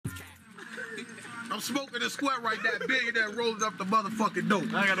I'm smoking a square right now. Billionaire rolling up the motherfucking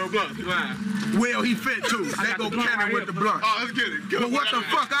dope. I got no blunt. Well, he fit too. They go Cannon with the blunt. Oh, let's get it. But what the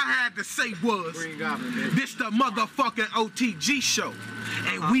fuck I had to say was, this the motherfucking OTG show,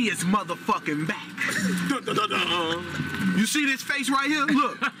 and we is motherfucking back. You see this face right here?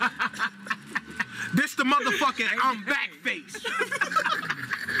 Look. This the motherfucking I'm back face.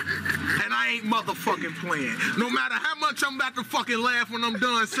 And I ain't motherfucking playing. No matter how much I'm about to fucking laugh when I'm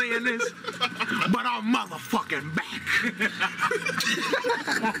done saying this, but I'm motherfucking back.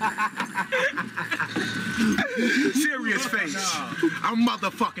 Serious face. I'm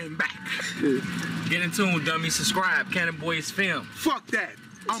motherfucking back. Get in tune, dummy. Subscribe. Cannon Boys Film. Fuck that.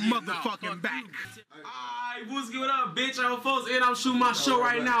 I'm motherfucking back. Alright, WOOSKI, what up, bitch? I'm folks, and I'm shooting my show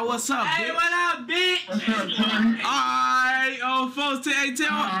right now. What's up, bitch? Hey, what up, bitch? Alright, folks,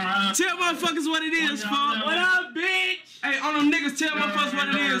 tell motherfuckers what it is, folks. What up, bitch? Hey, on them niggas, tell motherfuckers what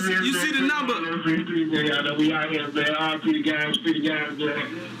it is. You see the number. We out here, man. All pretty guys, man.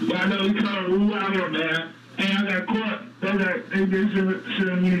 Y'all know we coming. We out here, man. Hey, I got caught. They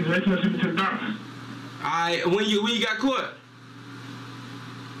sent me to the doctor. Alright, when you got caught?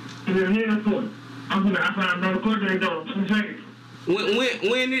 I'm gonna find another court date on the 22nd. When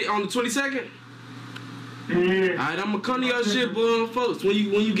on the 22nd? Yeah. Alright, I'm gonna come to your shit, boy, folks. When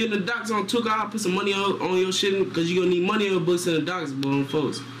you get in the doctor on Tuka, I'll put some money on your shit, because you're gonna need money on your books in the doctors, boy,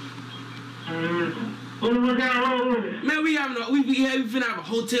 folks. Man, we finna have a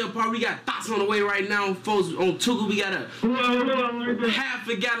hotel party. We got thoughts on the way right now, folks. On Tuka, we got a half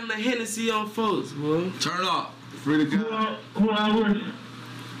a gallon of Hennessy on folks, boy. Turn off. Free to go.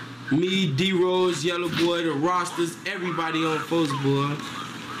 Me, D-Rose, Yellow Boy, the rosters, everybody on folks, boy.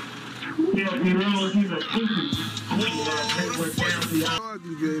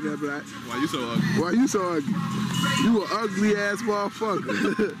 Ugly, Billionaire Black. Why you so ugly? Why you so ugly? You an ugly ass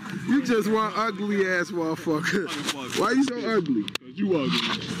motherfucker. You just one ugly ass motherfucker. Why you so ugly? You ugly.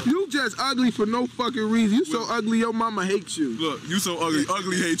 You just ugly for no fucking reason. You so ugly your mama hates you. Look, you so ugly.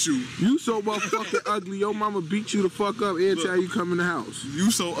 Ugly hates you. You so motherfucking ugly your mama beat you the fuck up every time you come in the house. You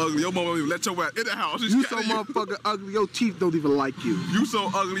so ugly. Your mama don't even let your ass in the house. You so motherfucking ugly your teeth don't even like you. You so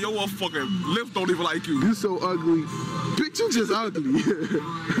ugly. Your motherfucking lips don't even like you. You so ugly. Bitch, you just ugly.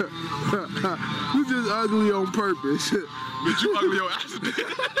 You just ugly on purpose. Bitch, you ugly on accident.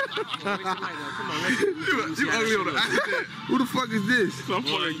 You ugly on accident. Who the fuck is this? Some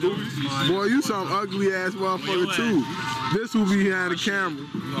fucking goofy. Boy, you some ugly ass motherfucker too. This will be behind the camera.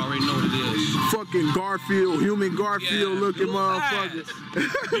 You already know what it is. Fucking Garfield, human Garfield looking motherfucker.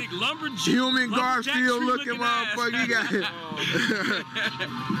 Big lumberjack. Human Garfield looking motherfucker. You got it.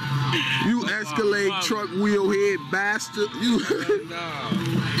 You Escalade truck wheelhead bastard. You.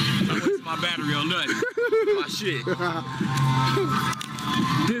 I wasted my battery on nothing. My shit.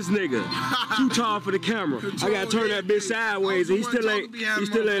 This nigga too tall for the camera. I gotta turn that bitch sideways, and he still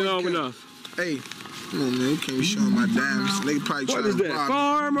ain't long enough. Hey, come on, man. You can't be showing my dimes. They probably What is that?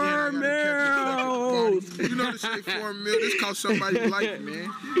 Farmer Mills. You know this ain't Farmer Mills. This cost somebody life, man.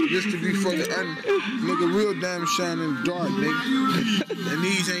 Just to be fucking nigga, real diamonds shining dark, nigga. And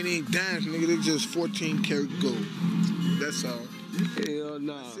these ain't even diamonds, nigga. They just 14 karat gold. That's all. Hell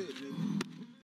no. That's it, nigga.